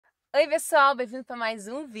Oi pessoal, bem-vindo para mais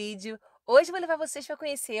um vídeo. Hoje eu vou levar vocês para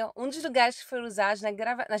conhecer um dos lugares que foram usados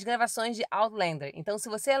nas gravações de Outlander. Então se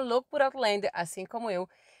você é louco por Outlander, assim como eu,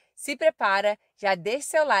 se prepara, já deixa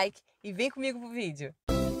seu like e vem comigo pro vídeo.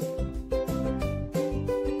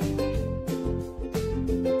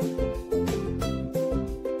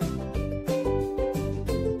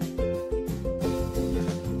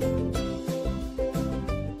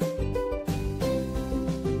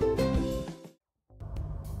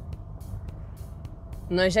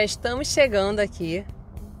 Nós já estamos chegando aqui.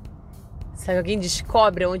 Será que alguém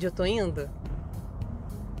descobre onde eu tô indo?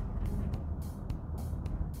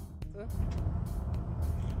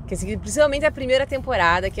 Principalmente a primeira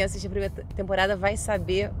temporada, quem assiste a primeira temporada vai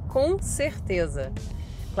saber com certeza.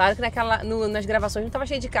 Claro que nas gravações não estava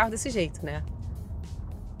cheio de carro desse jeito, né?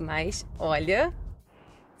 Mas, olha...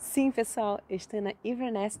 Sim, pessoal, eu estou na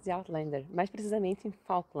Inverness de Outlander, mais precisamente em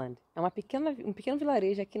Falkland. É um pequeno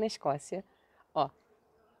vilarejo aqui na Escócia. Ó,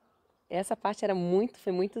 essa parte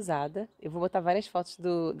foi muito usada. Eu vou botar várias fotos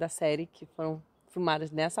da série que foram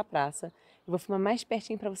filmadas nessa praça. Eu vou filmar mais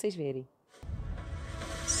pertinho para vocês verem.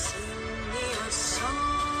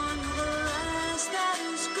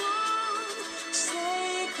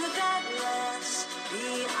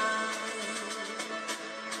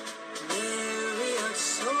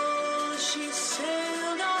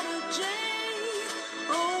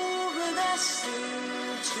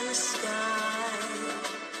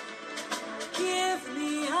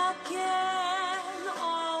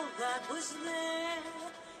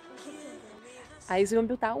 Aí vocês vão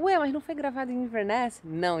perguntar, ué, mas não foi gravado em Inverness?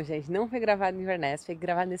 Não, gente, não foi gravado em Inverness, foi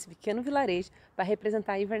gravado nesse pequeno vilarejo para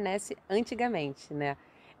representar Inverness antigamente, né?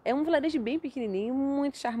 É um vilarejo bem pequenininho,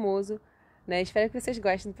 muito charmoso, né? Espero que vocês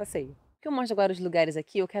gostem do passeio. O que eu mostro agora os lugares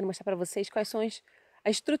aqui, eu quero mostrar para vocês quais são a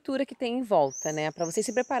estrutura que tem em volta, né? Para vocês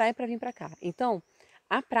se prepararem para vir para cá. Então,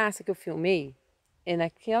 a praça que eu filmei é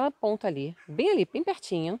naquela ponta ali, bem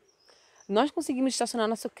pertinho. Nós conseguimos estacionar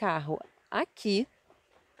nosso carro aqui,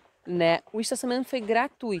 né? O estacionamento foi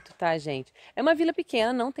gratuito, tá, gente? É uma vila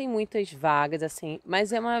pequena, não tem muitas vagas assim,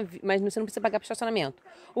 mas você não precisa pagar para estacionamento.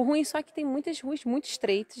 O ruim só é que tem muitas ruas muito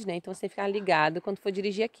estreitas, né? Então você tem que ficar ligado quando for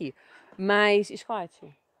dirigir aqui. Mas,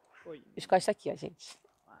 Scott, Scott tá aqui, ó, gente.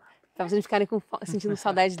 Pra vocês não ficarem sentindo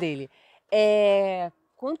saudade dele.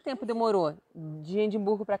 Quanto tempo demorou de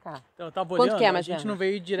Edimburgo para cá? Então, eu tava Quanto olhando, que é, a gente não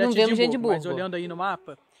veio direto de Edimburgo, mas olhando aí no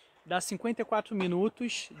mapa, dá 54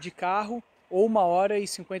 minutos de carro ou 1 hora e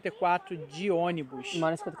 54 de ônibus. 1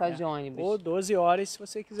 hora e 54 de ônibus. Ou 12 horas se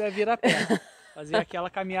você quiser vir a pé, fazer aquela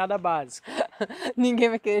caminhada básica. Ninguém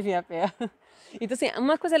vai querer vir a pé. Então, assim,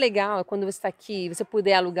 uma coisa legal é quando você está aqui e você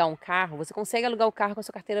puder alugar um carro, você consegue alugar o carro com a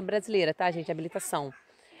sua carteira brasileira, tá, gente? Habilitação.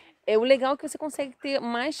 O legal é que você consegue ter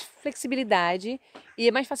mais flexibilidade e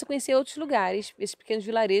é mais fácil conhecer outros lugares, esses pequenos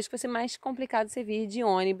vilarejos, que vai ser mais complicado você vir de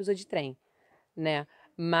ônibus ou de trem, né?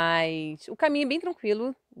 Mas o caminho é bem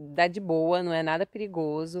tranquilo, dá de boa, não é nada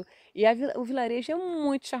perigoso. E o vilarejo é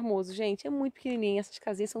muito charmoso, gente, é muito pequenininho. Essas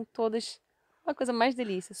casinhas são todas uma coisa mais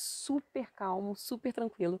delícia, super calmo, super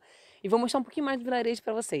tranquilo. E vou mostrar um pouquinho mais do vilarejo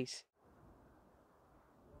para vocês.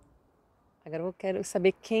 Agora eu quero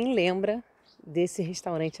saber quem lembra desse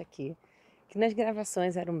restaurante aqui, que nas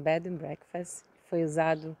gravações era um bed and breakfast, foi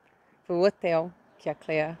o hotel que a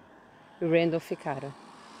Claire e o Randall ficaram.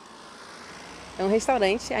 É um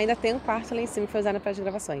restaurante, ainda tem um quarto lá em cima que foi usado para as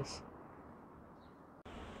gravações.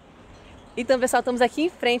 Então, pessoal, estamos aqui em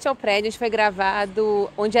frente ao prédio onde foi gravado,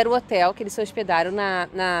 onde era o hotel que eles se hospedaram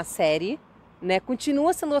na série, né?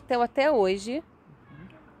 Continua sendo hotel até hoje.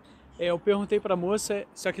 Eu perguntei para a moça,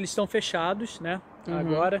 só que eles estão fechados, né,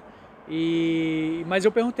 agora. Mas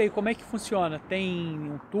eu perguntei como é que funciona, tem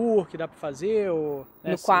um tour que dá para fazer? Ou,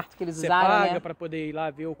 né, no quarto que eles usaram, você paga, né? para poder ir lá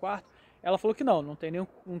ver o quarto? Ela falou que não tem nenhum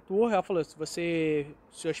tour. Ela falou, se você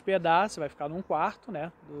se hospedar, você vai ficar num quarto,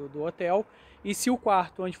 né, do hotel. E se o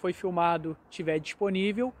quarto onde foi filmado estiver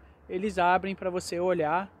disponível, eles abrem para você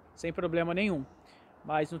olhar sem problema nenhum.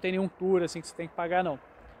 Mas não tem nenhum tour assim que você tem que pagar, não.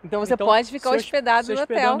 Então você pode ficar hospedado no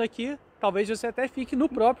hotel. Hospedando aqui, talvez você até fique no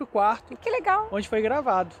próprio quarto. Que legal! Onde foi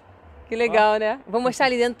gravado. Que legal, né? Vou mostrar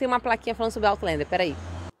ali dentro, tem uma plaquinha falando sobre Outlander, peraí.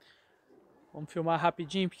 Vamos filmar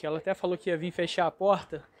rapidinho, porque ela até falou que ia vir fechar a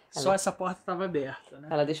porta. Só essa porta estava aberta, né?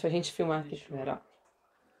 Ela deixa a gente filmar aqui primeiro, ó.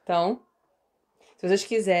 Então, se vocês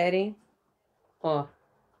quiserem, ó,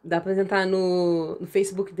 dá pra entrar no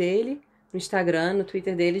Facebook dele, no Instagram, no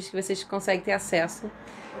Twitter deles, que vocês conseguem ter acesso.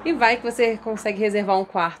 E vai que você consegue reservar um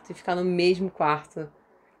quarto e ficar no mesmo quarto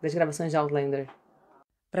das gravações de Outlander.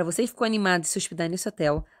 Para você que ficou animado de se hospedar nesse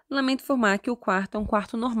hotel, lamento informar que o quarto é um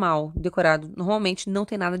quarto normal, decorado. Normalmente não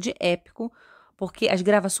tem nada de épico, porque as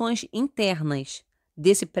gravações internas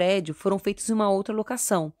desse prédio foram feitos em uma outra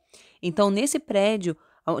locação. Então, nesse prédio,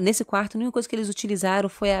 nesse quarto, a única coisa que eles utilizaram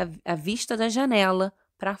foi a vista da janela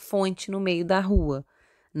para a fonte no meio da rua,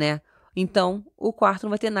 né? Então, o quarto não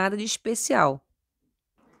vai ter nada de especial.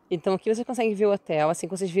 Então, aqui você consegue ver o hotel, assim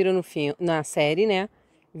como vocês viram no filme, na série, né?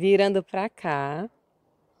 Virando para cá.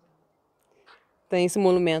 Tem esse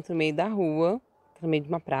monumento no meio da rua, no meio de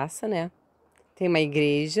uma praça, né? Tem uma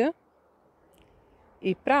igreja.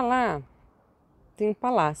 E para lá tem um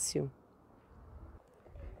palácio.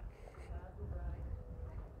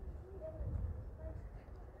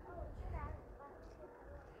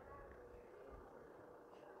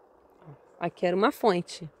 Aqui era uma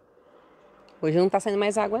fonte. Hoje não tá saindo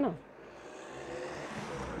mais água, não.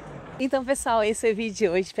 Então, pessoal, esse é o vídeo de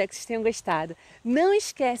hoje. Espero que vocês tenham gostado. Não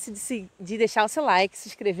esquece de deixar o seu like, se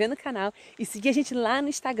inscrever no canal e seguir a gente lá no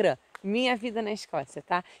Instagram, Minha Vida na Escócia,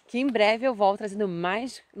 tá? Que em breve eu volto trazendo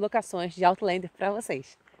mais locações de Outlander para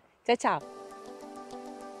vocês. Tchau, tchau!